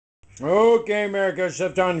Okay, America,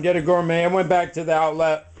 shift on to Ghetto Gourmet. I went back to the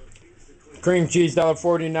outlet. Cream cheese,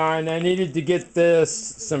 $1.49. I needed to get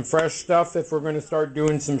some fresh stuff if we're going to start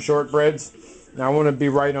doing some shortbreads. And I want to be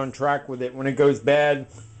right on track with it. When it goes bad,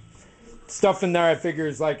 stuff in there I figure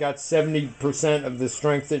is like at 70% of the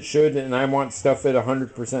strength it should, and I want stuff at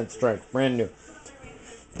 100% strength, brand new.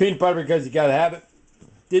 Peanut butter because you gotta have it.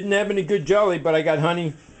 Didn't have any good jelly, but I got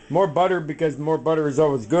honey. More butter because more butter is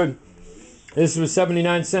always good. This was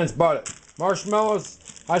 79 cents, bought it.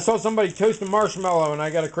 Marshmallows, I saw somebody toast a marshmallow and I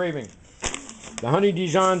got a craving. The honey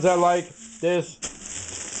Dijons I like.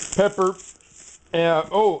 This, pepper,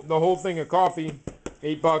 oh, the whole thing of coffee,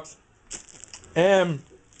 $8. And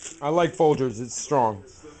I like Folgers, it's strong.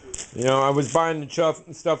 You know, I was buying the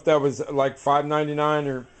stuff that was like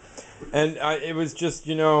 $5.99 it was just,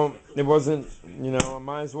 you know, it wasn't, you know, I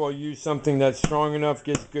might as well use something that's strong enough,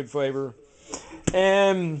 gets good flavor,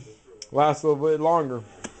 and lasts a little bit longer.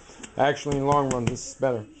 Actually, in the long run, this is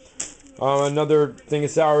better. Another thing of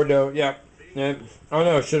sourdough, yeah. I don't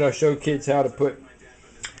know, should I show kids how to put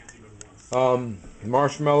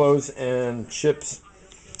marshmallows and chips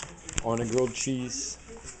on a grilled cheese,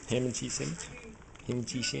 ham and cheese sandwich? Ham and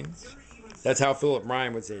cheese sandwich? That's how Philip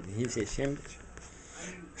Ryan would say it. He'd say sandwich.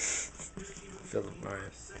 Philip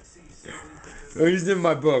Ryan. He's in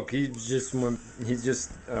my book. He's just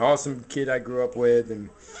an awesome kid I grew up with, and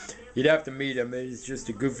you'd have to meet him. He's just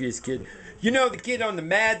the goofiest kid. You know the kid on the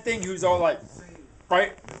Mad thing who's all like,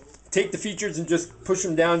 right? Take the features and just push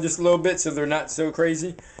them down just a little bit so they're not so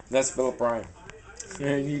crazy. That's Philip Ryan.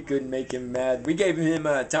 And you couldn't make him mad. We gave him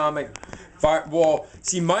an atomic fire. Well,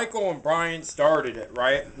 see, Michael and Brian started it,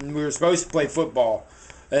 right? And we were supposed to play football,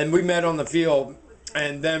 and we met on the field,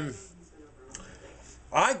 and then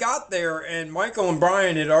I got there, and Michael and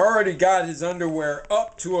Brian had already got his underwear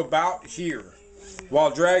up to about here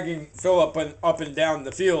while dragging Philip up and down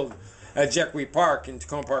the field at Jequey Park in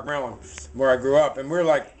Tacoma Park, Maryland, where I grew up. And we were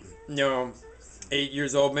like, you know, 8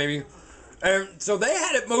 years old maybe. And so they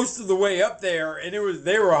had it most of the way up there, and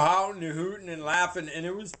they were howling and hooting and laughing, and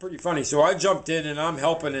it was pretty funny. So I jumped in, and I'm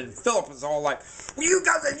helping, and Philip was all like, well, you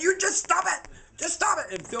guys, you just stop it. Just stop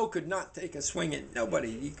it. And Phil could not take a swing at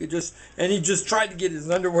nobody. He just tried to get his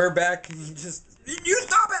underwear back. And you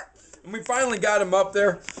stop it. And we finally got him up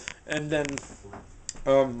there. And then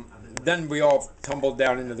we all tumbled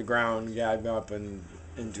down into the ground, gagged up and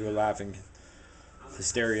into a laughing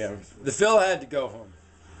hysteria. The Phil had to go home.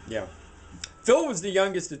 Yeah. Phil was the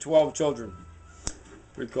youngest of 12 children.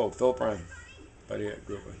 Pretty cool. Phil Prime. Buddy I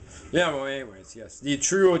grew up with. Yeah, well, anyways, yes. The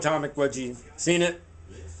true atomic wedgie. Seen it?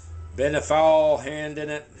 Been a foul hand in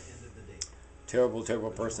it. Terrible, terrible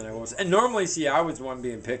person I was. And normally, see, I was the one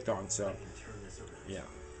being picked on, so, yeah.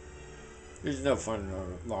 There's no fun in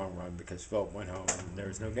the long run because Philip went home and there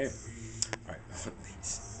was no game. All right.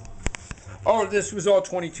 Oh, this was all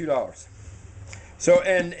 $22. So,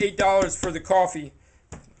 and $8 for the coffee,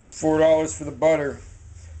 $4 for the butter.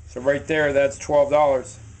 So right there, that's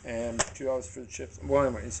 $12. And $2 for the chips. Well,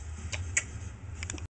 anyways.